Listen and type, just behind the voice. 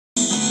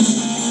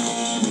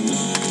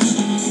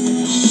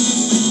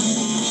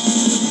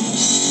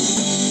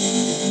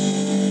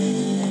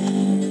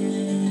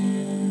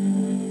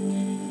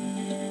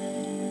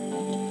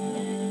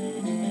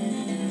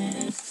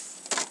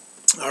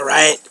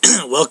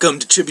Welcome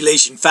to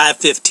Tribulation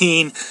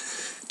 515,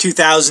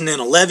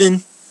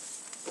 2011.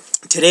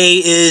 Today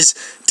is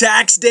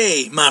tax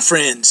day, my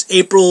friends.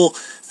 April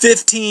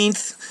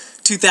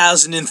 15th,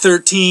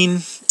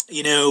 2013.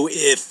 You know,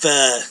 if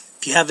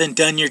you haven't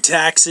done your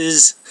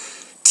taxes,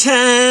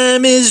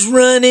 time is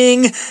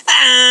running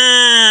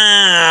out.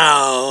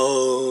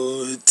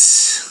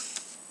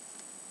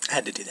 I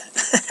had to do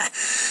that.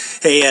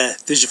 Hey,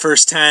 this is your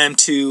first time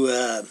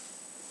to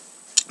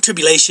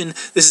Tribulation.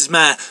 This is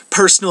my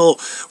personal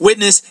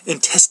witness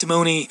and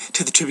testimony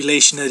to the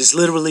tribulation that is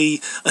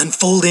literally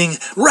unfolding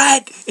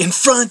right in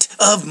front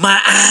of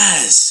my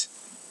eyes.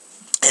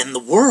 And the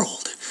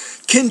world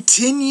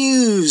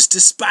continues to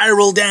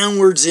spiral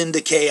downwards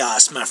into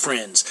chaos, my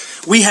friends.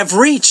 We have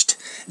reached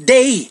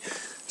day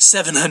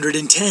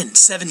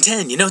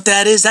 710. You know what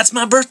that is? That's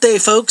my birthday,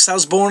 folks. I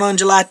was born on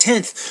July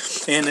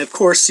 10th. And of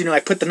course, you know,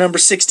 I put the number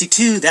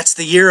 62. That's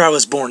the year I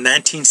was born,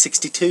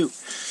 1962.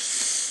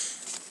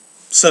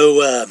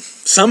 So,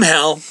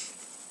 somehow,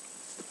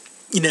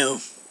 you know,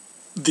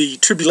 the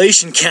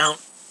tribulation count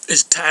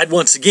is tied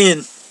once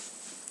again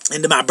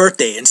into my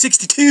birthday. And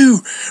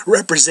 62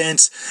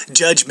 represents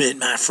judgment,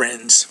 my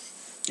friends,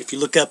 if you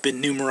look up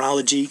in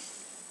numerology.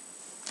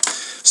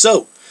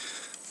 So,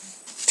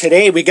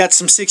 today we got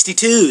some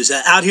 62s.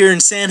 Out here in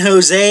San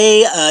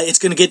Jose, it's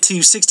going to get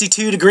to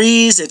 62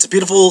 degrees. It's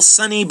beautiful,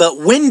 sunny, but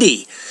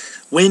windy.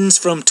 Winds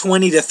from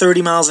 20 to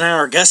 30 miles an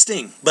hour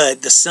gusting,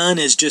 but the sun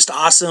is just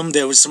awesome.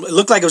 It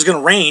looked like it was going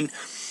to rain,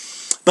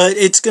 but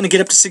it's going to get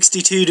up to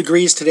 62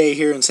 degrees today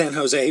here in San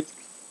Jose.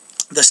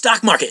 The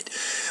stock market,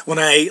 when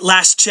I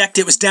last checked,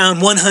 it was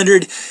down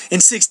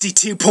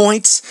 162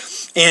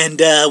 points, and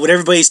what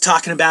everybody's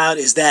talking about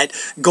is that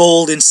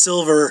gold and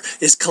silver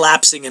is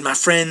collapsing, and my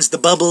friends, the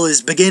bubble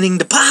is beginning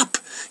to pop.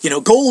 You know,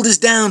 gold is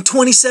down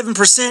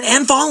 27%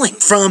 and falling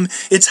from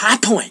its high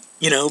point,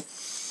 you know.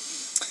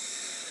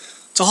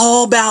 It's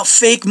all about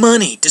fake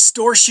money,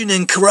 distortion,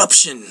 and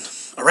corruption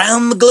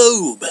around the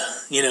globe,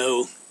 you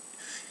know,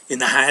 in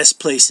the highest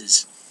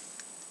places.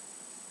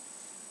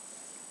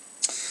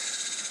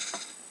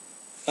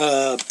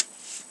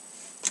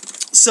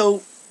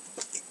 So,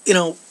 you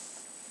know,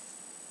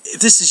 if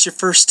this is your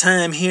first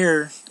time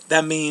here,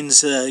 that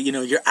means, you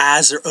know, your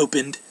eyes are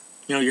opened.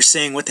 You know, you're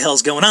seeing what the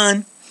hell's going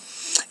on.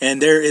 And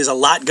there is a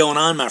lot going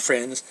on, my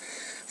friends.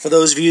 For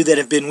those of you that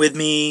have been with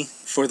me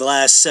for the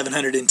last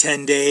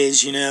 710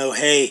 days, you know,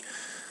 hey,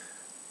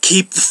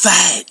 keep the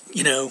fight,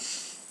 you know.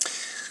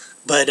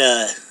 But,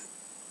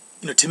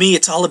 you know, to me,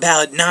 it's all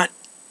about not,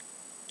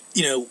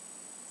 you know,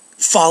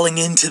 falling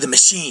into the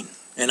machine.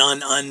 And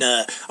on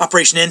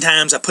Operation End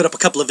Times, I put up a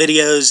couple of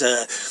videos.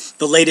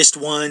 The latest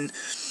one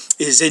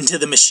is Into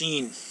the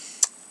Machine,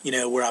 you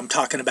know, where I'm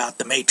talking about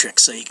the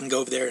Matrix. So you can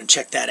go over there and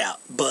check that out.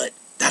 But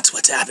that's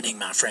what's happening,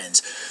 my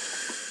friends.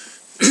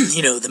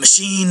 You know, the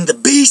machine, the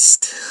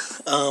beast.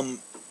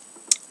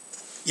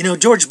 You know,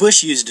 George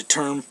Bush used a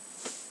term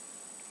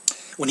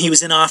when he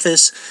was in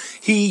office.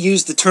 He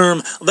used the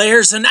term,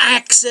 there's an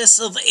axis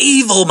of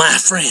evil, my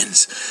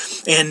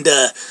friends. And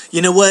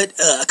you know what?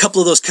 A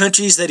couple of those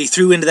countries that he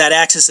threw into that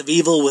axis of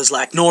evil was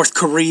like North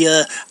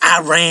Korea,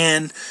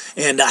 Iran,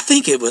 and I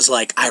think it was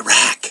like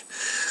Iraq.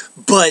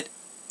 But,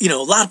 you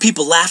know, a lot of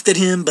people laughed at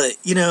him, but,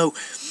 you know,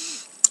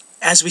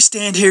 as we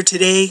stand here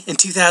today in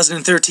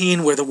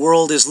 2013, where the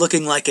world is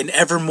looking like an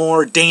ever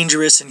more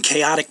dangerous and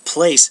chaotic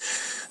place,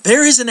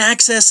 there is an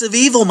axis of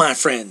evil, my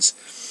friends.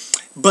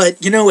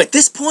 But, you know, at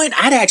this point,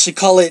 I'd actually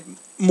call it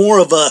more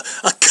of a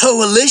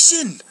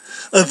coalition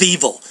of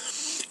evil.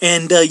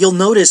 And you'll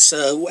notice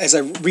as I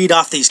read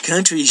off these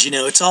countries, you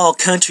know, it's all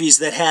countries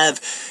that have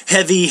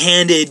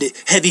heavy-handed,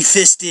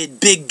 heavy-fisted,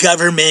 big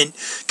government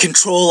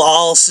control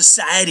all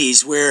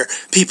societies where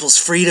people's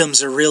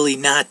freedoms are really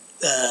not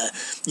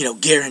you know,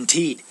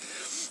 guaranteed.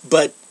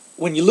 But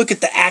when you look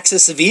at the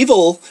axis of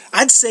evil,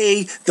 I'd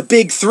say the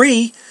big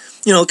three,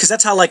 you know, because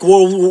that's how like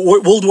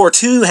World War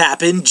II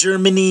happened.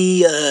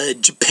 Germany,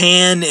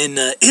 Japan, and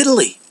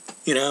Italy,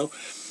 you know,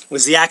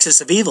 was the axis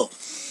of evil.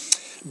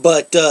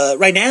 But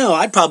right now,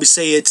 I'd probably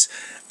say it's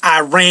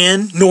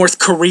Iran, North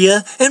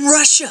Korea, and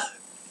Russia.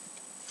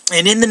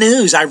 And in the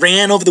news,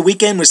 Iran over the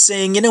weekend was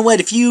saying, you know what,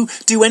 if you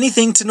do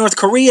anything to North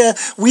Korea,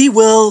 we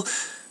will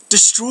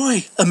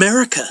destroy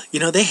America. You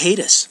know, they hate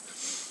us.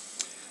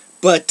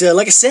 But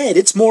like I said,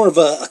 it's more of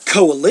a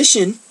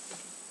coalition.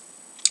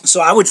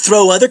 So I would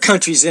throw other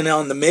countries in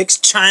on the mix.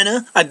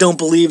 China, I don't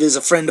believe, is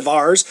a friend of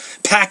ours.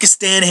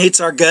 Pakistan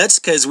hates our guts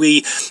because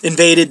we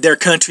invaded their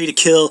country to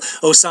kill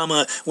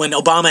Osama when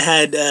Obama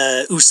had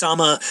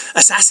Osama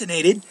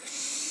assassinated.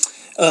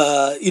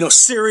 You know,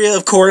 Syria,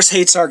 of course,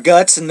 hates our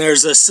guts, and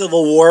there's a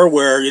civil war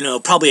where, you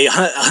know, probably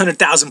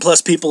 100,000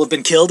 plus people have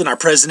been killed, and our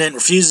president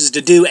refuses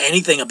to do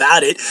anything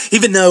about it,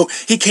 even though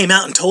he came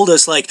out and told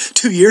us, like,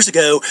 2 years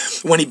ago,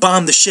 when he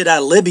bombed the shit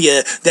out of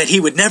Libya, that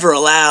he would never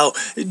allow,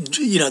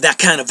 you know, that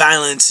kind of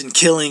violence and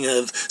killing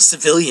of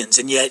civilians,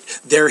 and yet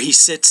there he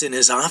sits in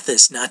his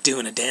office not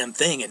doing a damn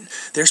thing, and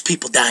there's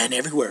people dying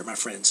everywhere, my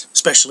friends,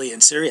 especially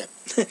in Syria.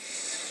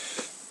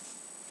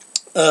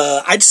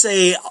 I'd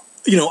say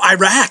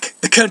Iraq,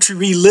 the country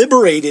we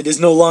liberated, is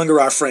no longer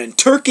our friend.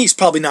 Turkey's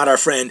probably not our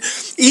friend.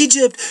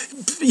 Egypt,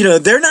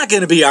 they're not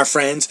going to be our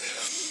friends.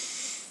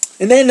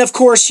 And then, of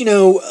course,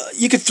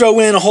 you could throw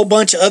in a whole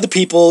bunch of other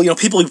people,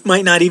 people you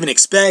might not even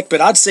expect. But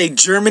I'd say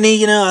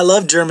Germany, I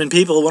love German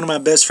people. One of my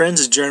best friends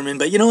is German.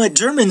 But you know what?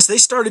 Germans, they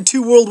started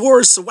 2 world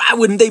wars, so why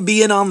wouldn't they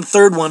be in on the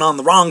third one on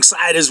the wrong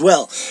side as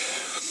well?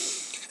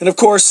 And of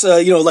course,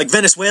 like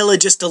Venezuela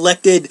just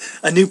elected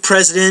a new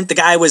president. The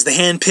guy was the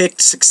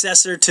hand-picked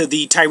successor to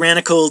the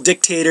tyrannical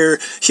dictator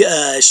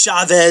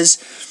Chavez.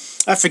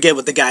 I forget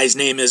what the guy's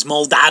name is,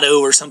 Maldonado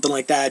or something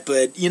like that.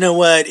 But you know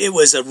what? It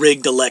was a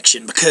rigged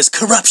election because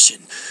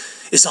corruption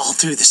is all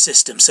through the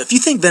system. So if you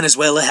think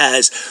Venezuela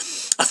has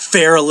a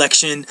fair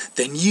election,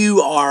 then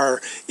you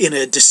are in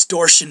a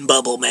distortion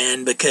bubble,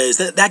 man, because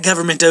that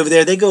government over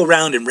there, they go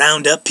around and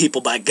round up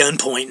people by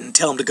gunpoint and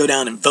tell them to go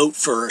down and vote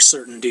for a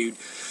certain dude.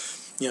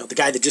 The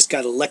guy that just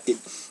got elected.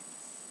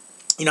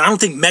 I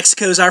don't think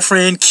Mexico's our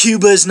friend.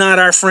 Cuba's not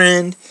our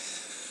friend.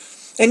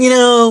 And,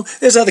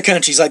 there's other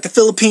countries, like the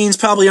Philippines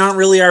probably aren't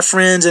really our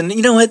friends. And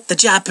you know what? The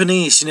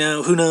Japanese,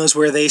 who knows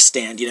where they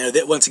stand.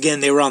 That once again,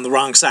 they were on the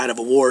wrong side of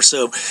a war.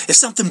 So if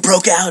something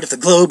broke out, if the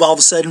globe all of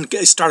a sudden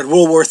started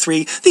World War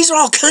III, these are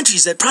all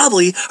countries that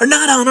probably are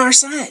not on our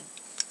side.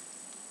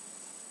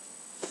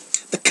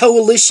 The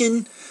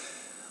coalition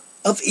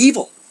of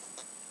evil.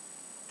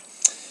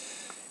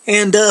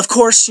 And, of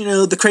course,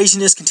 the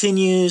craziness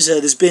continues.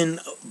 There's been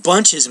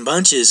bunches and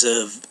bunches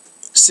of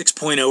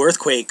 6.0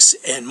 earthquakes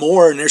and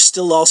more, and there's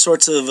still all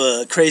sorts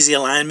of crazy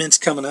alignments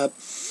coming up.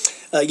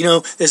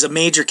 There's a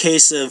major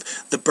case of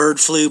the bird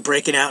flu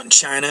breaking out in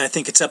China. I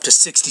think it's up to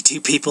 62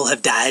 people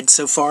have died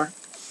so far.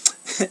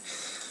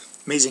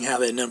 Amazing how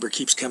that number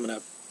keeps coming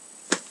up.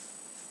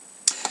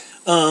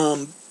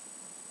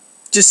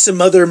 Just some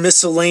other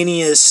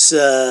miscellaneous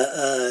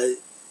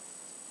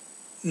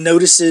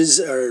notices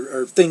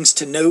or things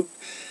to note.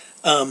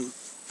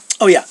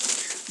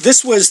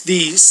 This was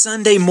the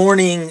Sunday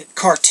morning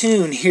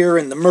cartoon here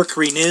in the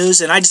Mercury News,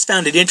 and I just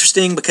found it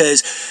interesting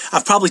because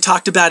I've probably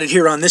talked about it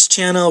here on this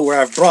channel, where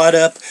I've brought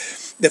up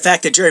the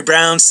fact that Jerry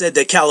Brown said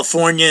that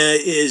California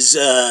is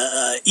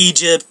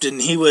Egypt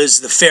and he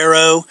was the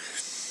Pharaoh.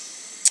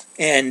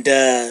 And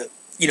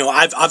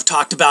I've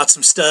talked about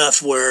some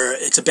stuff where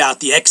it's about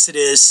the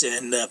Exodus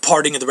and the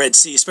parting of the Red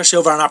Sea, especially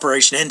over on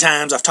Operation End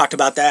Times. I've talked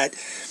about that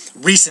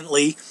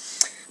recently.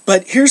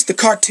 But here's the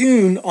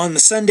cartoon on the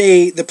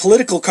Sunday, the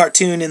political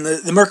cartoon in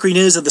the Mercury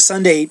News of the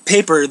Sunday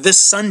paper this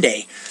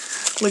Sunday.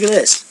 Look at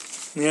this,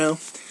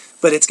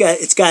 But it's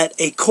got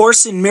a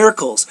course in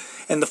miracles.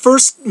 And the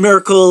first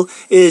miracle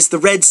is the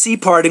Red Sea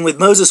parting with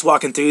Moses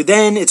walking through.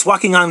 Then it's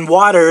walking on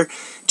water,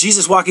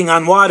 Jesus walking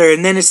on water.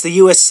 And then it's the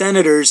U.S.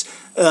 senators,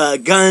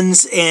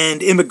 guns,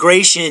 and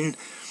immigration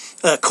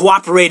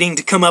cooperating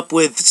to come up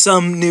with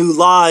some new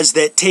laws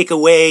that take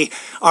away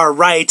our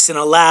rights and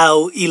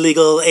allow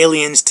illegal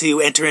aliens to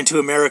enter into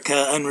America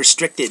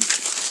unrestricted.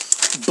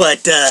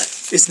 But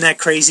isn't that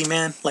crazy,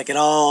 man? Like, it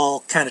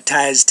all kind of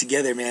ties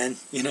together, man,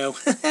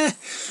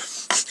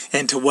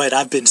 and to what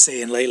I've been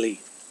saying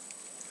lately.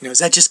 Is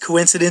that just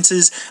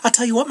coincidences? I'll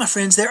tell you what, my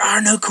friends, there are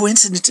no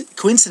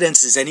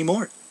coincidences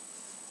anymore.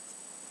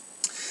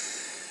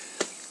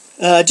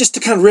 Just to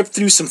kind of rip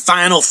through some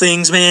final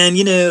things, man,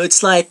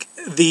 it's like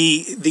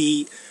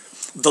the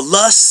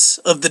lusts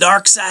of the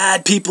dark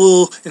side,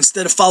 people,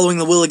 instead of following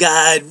the will of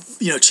God,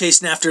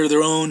 chasing after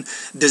their own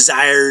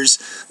desires,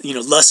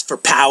 lust for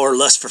power,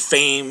 lust for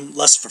fame,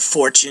 lust for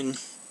fortune,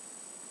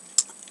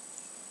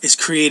 is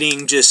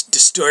creating just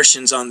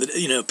distortions on the,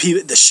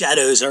 the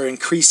shadows are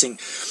increasing.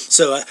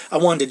 So I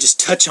wanted to just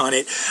touch on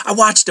it. I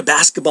watched a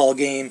basketball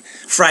game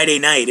Friday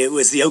night. It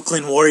was the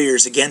Oakland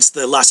Warriors against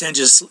the Los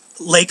Angeles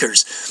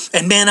Lakers.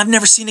 And man, I've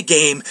never seen a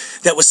game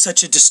that was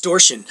such a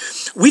distortion.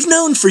 We've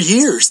known for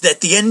years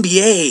that the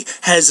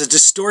NBA has a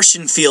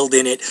distortion field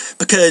in it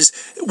because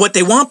what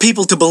they want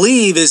people to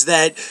believe is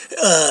that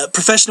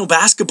professional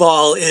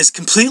basketball is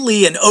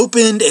completely an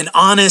open and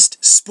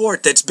honest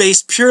sport that's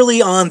based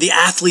purely on the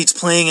athletes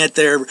playing at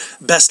their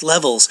best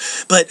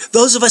levels. But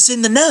those of us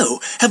in the know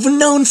have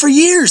known for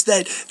years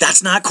that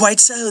that's not quite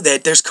so,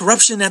 that there's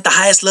corruption at the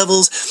highest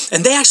levels,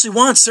 and they actually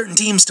want certain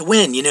teams to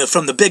win,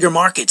 from the bigger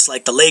markets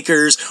like the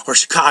Lakers or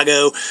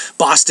Chicago,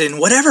 Boston,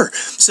 whatever.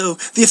 So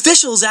the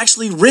officials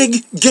actually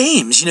rig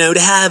games, to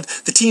have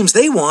the teams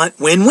they want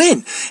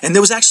win-win. And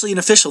there was actually an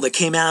official that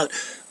came out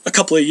a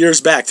couple of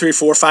years back, 3,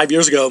 4, 5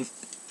 years ago,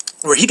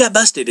 where he got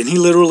busted and he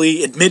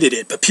literally admitted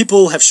it. But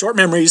people have short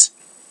memories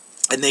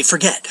and they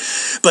forget.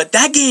 But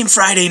that game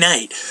Friday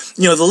night,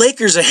 the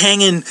Lakers are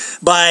hanging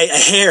by a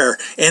hair,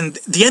 and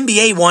the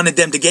NBA wanted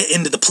them to get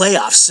into the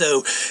playoffs.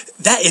 So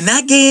that in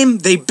that game,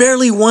 they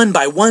barely won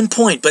by 1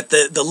 point, but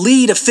the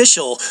lead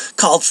official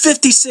called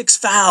 56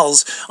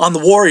 fouls on the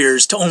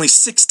Warriors to only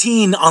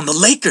 16 on the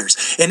Lakers.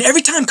 And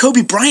every time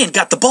Kobe Bryant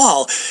got the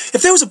ball,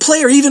 if there was a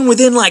player even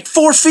within like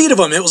 4 feet of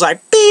him, it was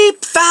like, beep,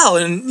 beep, foul.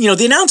 And, you know,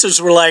 the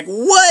announcers were like,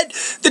 what?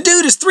 The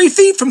dude is 3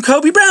 feet from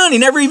Kobe Bryant. He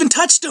never even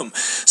touched him.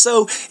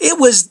 So it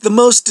was the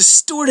most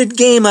distorted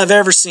game I've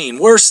ever seen.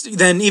 Worse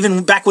than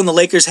even back when the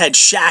Lakers had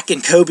Shaq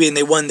and Kobe and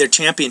they won their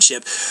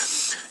championship.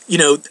 You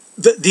know,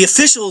 the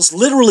officials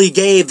literally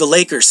gave the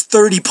Lakers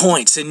 30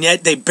 points, and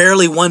yet they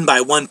barely won by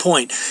 1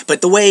 point.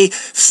 But the way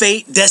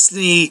fate,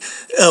 destiny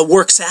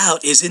works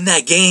out is in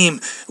that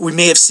game, we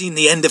may have seen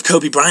the end of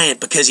Kobe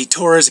Bryant because he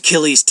tore his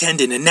Achilles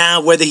tendon. And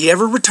now whether he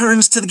ever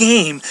returns to the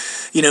game,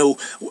 we'll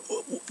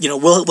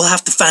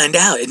have to find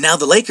out. And now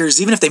the Lakers,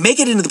 even if they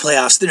make it into the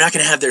playoffs, they're not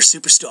going to have their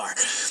superstar.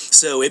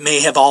 So it may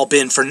have all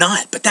been for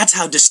naught. But that's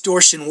how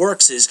distortion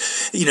works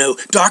is, you know,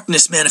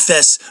 darkness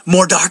manifests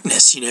more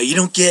darkness. You know, you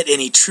don't get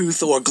any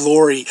truth or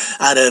glory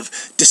out of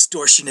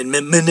distortion and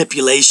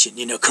manipulation.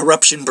 You know,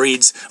 corruption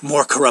breeds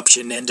more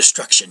corruption and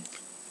destruction.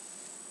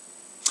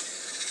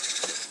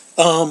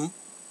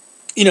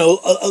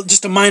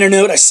 Just a minor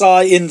note I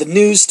saw in the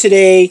news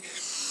today,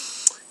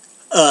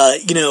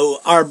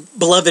 our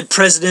beloved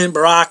President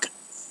Barrack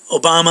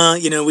Obama,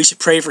 you know, we should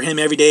pray for him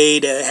every day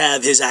to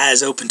have his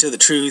eyes open to the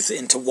truth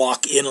and to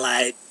walk in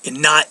light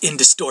and not in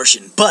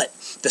distortion. But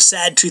the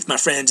sad truth, my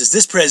friends, is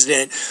this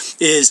president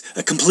is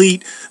a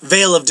complete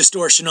veil of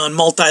distortion on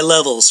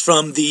multi-levels,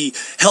 from the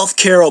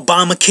healthcare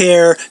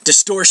Obamacare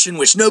distortion,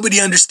 which nobody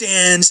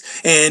understands,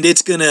 and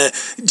it's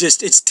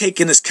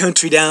taking this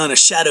country down a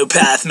shadow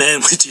path,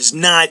 man, which is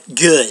not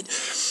good.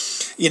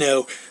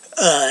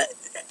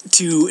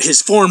 To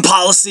his foreign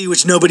policy,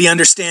 which nobody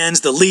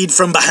understands, the lead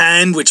from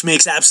behind, which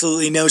makes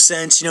absolutely no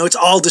sense. You know, it's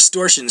all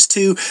distortions.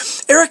 To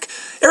Eric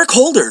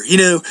Holder, you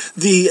know,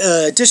 the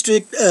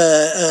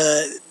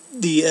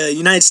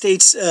United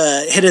States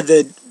head of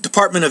the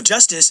Department of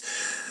Justice,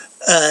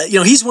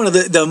 he's one of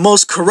the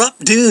most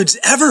corrupt dudes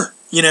ever,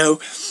 you know.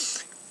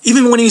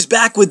 Even when he was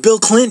back with Bill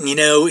Clinton, you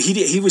know,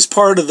 he was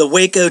part of the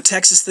Waco,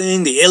 Texas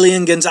thing, the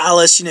Elian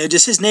Gonzalez, you know,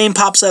 just his name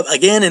pops up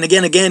again and again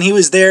and again. He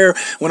was there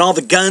when all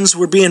the guns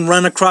were being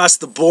run across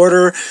the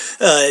border,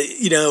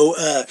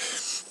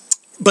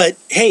 But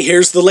hey,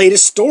 here's the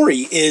latest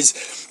story is,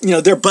 you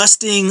know, they're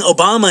busting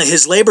Obama,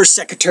 his labor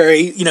secretary,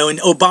 you know, and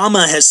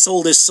Obama has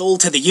sold his soul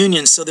to the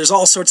union. So there's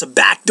all sorts of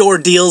backdoor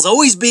deals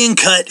always being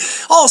cut,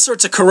 all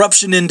sorts of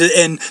corruption and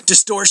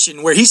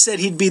distortion, where he said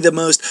he'd be the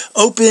most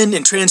open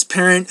and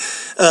transparent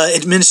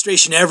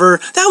administration ever.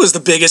 That was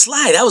the biggest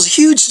lie. That was a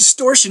huge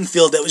distortion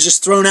field that was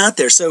just thrown out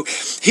there. So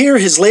here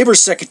his labor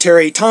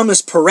secretary,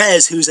 Thomas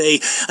Perez, who's a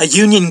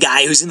union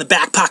guy who's in the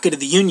back pocket of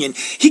the union,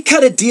 he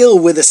cut a deal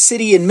with a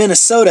city in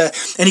Minnesota,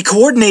 and he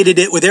coordinated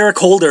it with Eric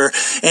Holder,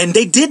 and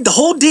they did the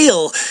whole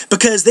deal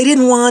because they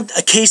didn't want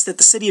a case that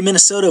the city of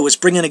Minnesota was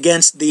bringing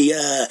against the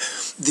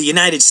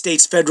United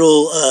States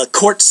federal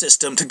court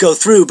system to go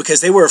through,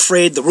 because they were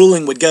afraid the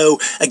ruling would go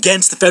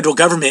against the federal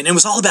government. And it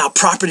was all about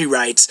property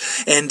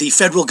rights and the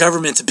federal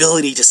government's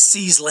ability to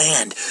seize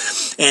land,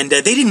 and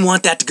they didn't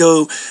want that to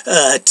go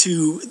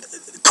to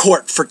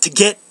court to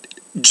get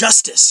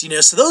justice, you know.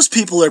 So those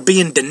people are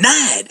being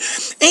denied,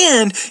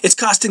 and it's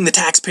costing the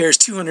taxpayers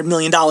 $200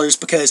 million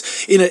because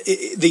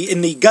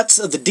in the guts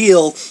of the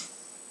deal,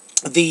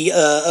 the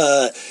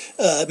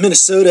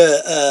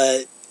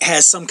Minnesota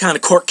has some kind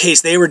of court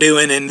case they were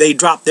doing, and they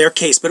dropped their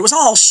case. But it was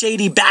all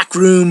shady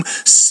backroom,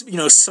 you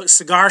know,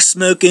 cigar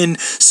smoking,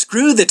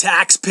 screw the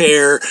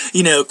taxpayer,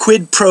 you know,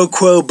 quid pro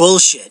quo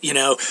bullshit, you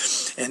know.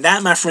 And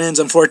that, my friends,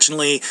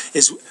 unfortunately,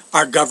 is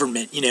our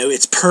government. You know,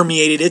 it's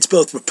permeated. It's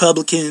both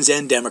Republicans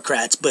and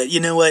Democrats. But you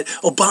know what?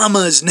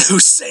 Obama is no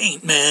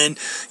saint, man.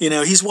 You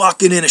know, he's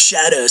walking in a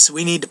shadow. So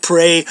we need to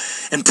pray,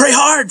 and pray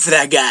hard for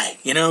that guy,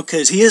 you know,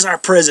 because he is our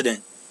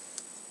president.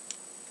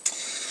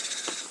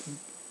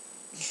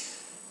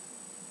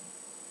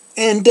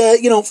 And,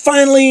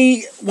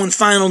 finally, one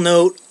final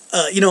note,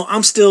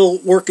 I'm still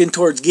working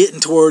getting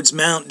towards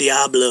Mount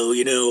Diablo.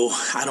 You know,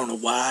 I don't know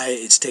why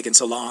it's taken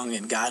so long,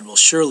 and God will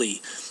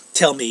surely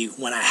tell me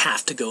when I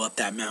have to go up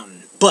that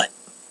mountain. But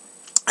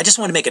I just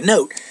want to make a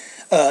note.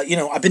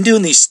 I've been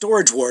doing these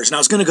storage wars, and I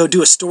was going to go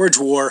do a storage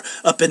war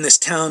up in this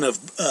town of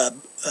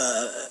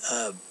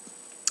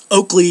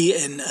Oakley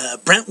and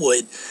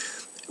Brentwood,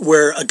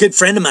 where a good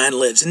friend of mine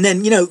lives. And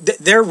then, you know,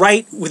 they're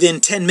right within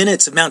 10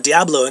 minutes of Mount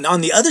Diablo. And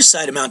on the other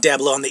side of Mount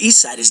Diablo, on the east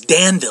side, is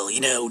Danville,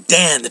 you know,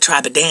 Dan, the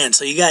tribe of Dan.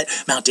 So you got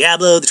Mount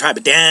Diablo, the tribe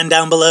of Dan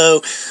down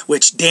below,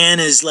 which Dan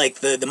is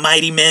like the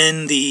mighty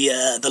men,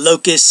 the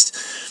locust,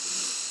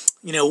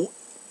 you know,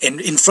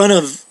 and in front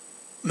of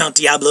Mount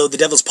Diablo, the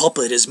Devil's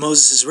Pulpit, is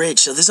Moses' Ridge.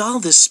 So there's all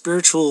this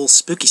spiritual,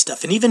 spooky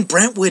stuff. And even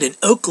Brentwood and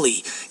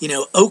Oakley, you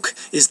know, Oak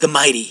is the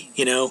mighty,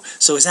 you know.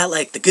 So is that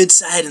like the good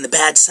side and the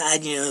bad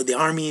side? You know, the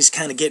army's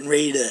kind of getting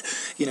ready to,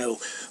 you know,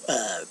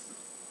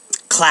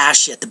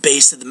 clash at the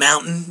base of the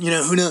mountain. You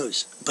know, who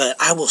knows? But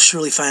I will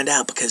surely find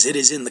out, because it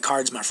is in the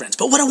cards, my friends.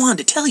 But what I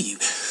wanted to tell you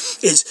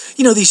is,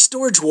 you know, these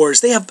storage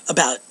wars, they have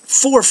about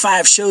 4 or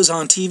 5 shows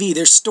on TV.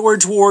 There's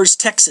Storage Wars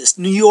Texas,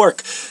 New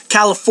York,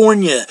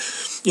 California,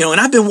 and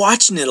I've been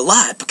watching it a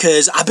lot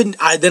because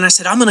then I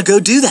said, I'm going to go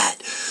do that.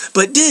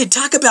 But dude,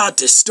 talk about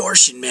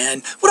distortion,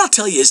 man. What I'll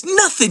tell you is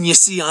nothing you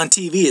see on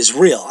TV is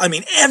real. I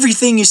mean,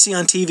 everything you see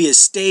on TV is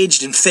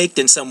staged and faked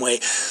in some way.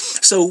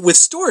 So with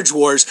Storage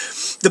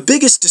Wars, the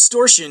biggest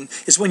distortion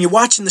is when you're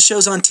watching the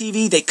shows on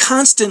TV, they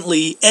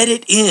constantly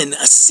edit in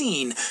a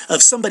scene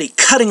of somebody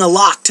cutting a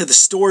lock to the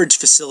storage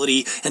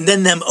facility and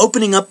then them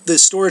opening up the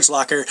storage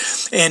locker,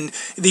 and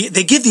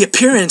they give the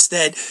appearance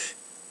that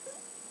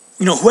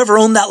whoever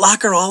owned that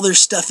locker, all their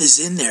stuff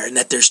is in there and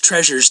that there's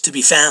treasures to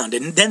be found.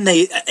 And then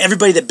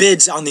everybody that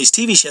bids on these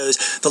TV shows,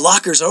 the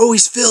lockers are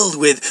always filled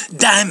with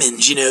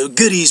diamonds,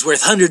 goodies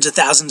worth hundreds of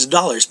thousands of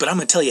dollars. But I'm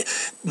going to tell you,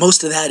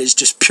 most of that is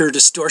just pure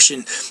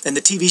distortion. And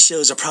the TV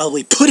shows are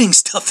probably putting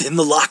stuff in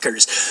the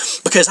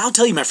lockers. Because I'll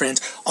tell you, my friends,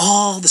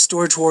 all the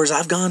Storage Wars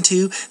I've gone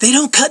to, they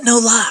don't cut no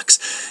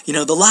locks.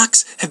 The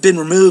locks have been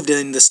removed,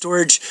 and the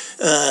storage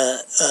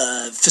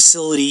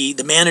facility,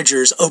 the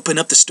managers open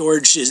up the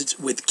storage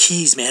with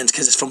keys, man,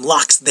 because it's from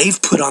locks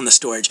they've put on the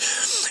storage.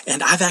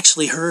 And I've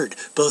actually heard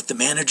both the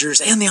managers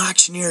and the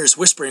auctioneers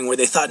whispering where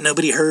they thought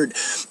nobody heard.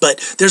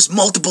 But there's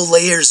multiple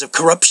layers of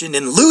corruption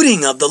and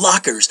looting of the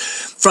lockers,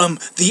 from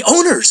the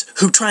owners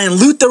who try and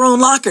loot their own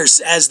lockers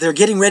as they're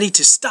getting ready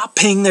to stop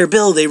paying their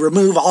bill. They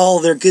remove all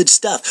their good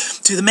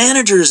stuff, to the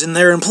managers and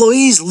their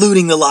employees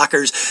looting the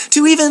lockers,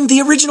 to even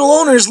the original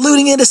owners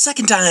looting it a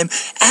second time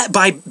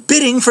by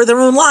bidding for their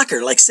own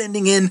locker, like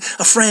sending in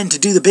a friend to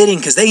do the bidding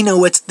because they know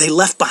what they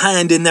left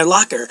behind in their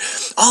locker.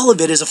 All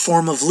of it is a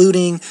form of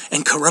looting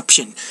and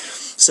corruption.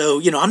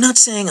 So, I'm not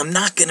saying I'm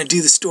not going to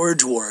do the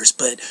Storage Wars,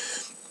 but,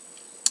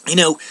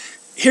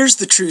 here's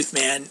the truth,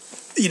 man.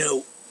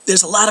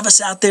 There's a lot of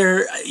us out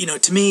there,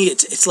 to me,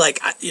 it's like,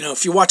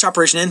 if you watch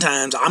Operation End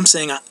Times, I'm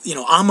saying,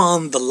 I'm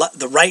on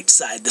the right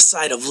side, the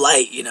side of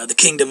light, the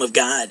kingdom of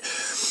God.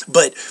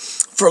 But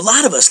for a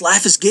lot of us,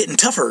 life is getting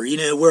tougher,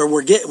 where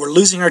we're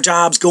losing our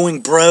jobs,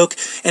 going broke,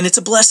 and it's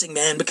a blessing,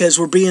 man, because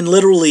we're being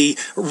literally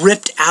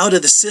ripped out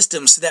of the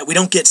system so that we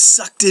don't get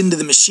sucked into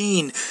the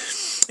machine.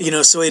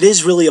 So it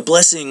is really a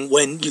blessing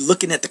when you're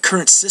looking at the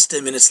current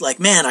system and it's like,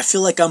 man, I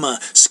feel like I'm a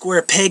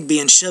square peg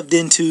being shoved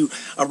into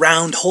a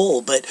round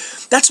hole. But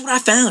that's what I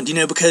found,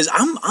 because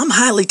I'm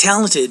highly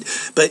talented.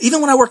 But even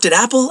when I worked at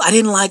Apple, I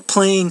didn't like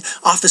playing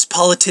office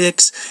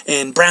politics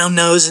and brown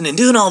nosing and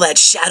doing all that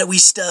shadowy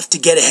stuff to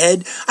get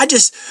ahead. I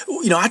just,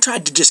 I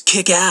tried to just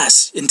kick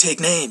ass and take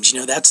names.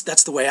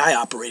 That's the way I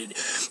operated.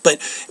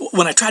 But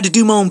when I tried to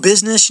do my own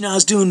business, I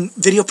was doing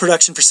video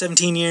production for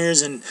 17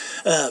 years and,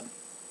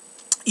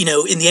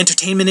 in the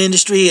entertainment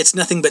industry, it's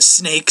nothing but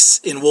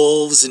snakes and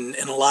wolves and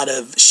a lot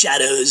of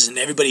shadows and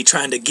everybody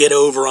trying to get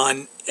over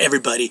on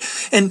everybody.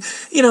 And,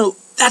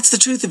 that's the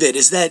truth of it,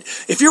 is that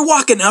if you're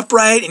walking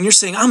upright and you're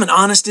saying, I'm an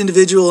honest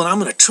individual and I'm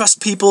going to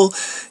trust people,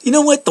 you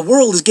know what? The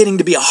world is getting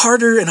to be a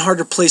harder and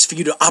harder place for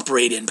you to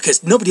operate in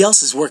because nobody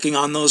else is working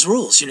on those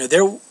rules.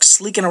 They're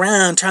sleeking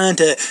around trying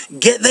to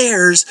get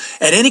theirs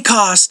at any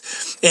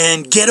cost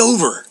and get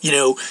over,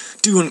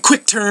 doing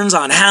quick turns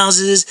on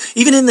houses,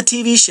 even in the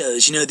TV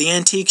shows, the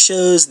antique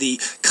shows, the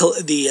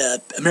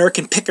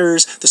American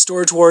Pickers, the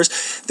Storage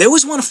Wars. They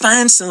always want to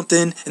find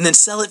something and then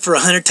sell it for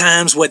 100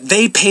 times what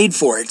they paid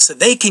for it so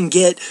they can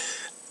get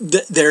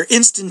their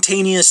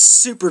instantaneous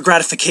super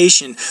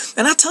gratification.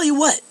 And I'll tell you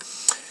what,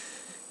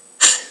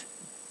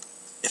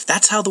 if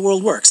that's how the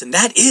world works, and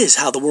that is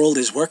how the world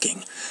is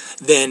working,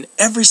 then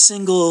every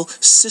single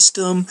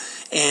system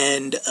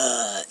and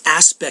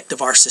aspect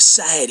of our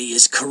society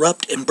is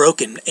corrupt and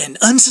broken and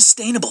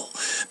unsustainable.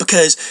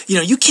 Because,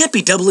 you can't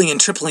be doubling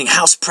and tripling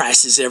house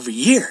prices every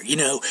year.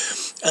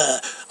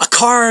 A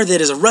car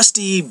that is a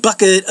rusty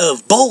bucket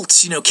of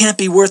bolts, can't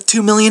be worth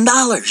 $2 million.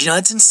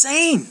 It's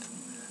insane.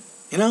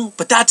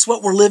 But that's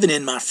what we're living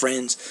in, my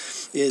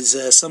friends, is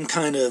some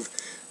kind of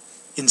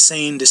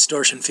insane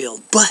distortion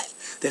field. But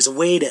there's a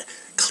way to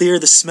clear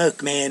the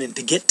smoke, man, and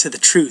to get to the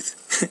truth.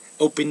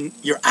 Open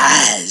your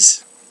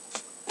eyes.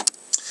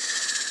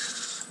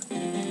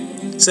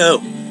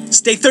 So,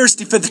 stay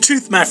thirsty for the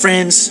truth, my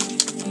friends.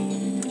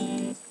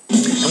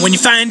 And when you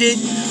find it,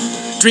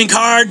 drink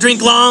hard,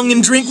 drink long,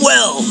 and drink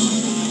well.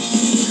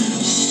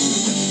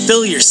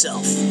 Fill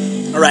yourself.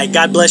 All right,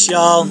 God bless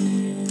y'all.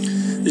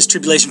 This is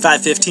Tribulation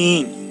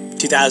 515,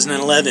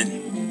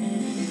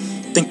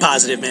 2011. Think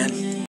positive, man.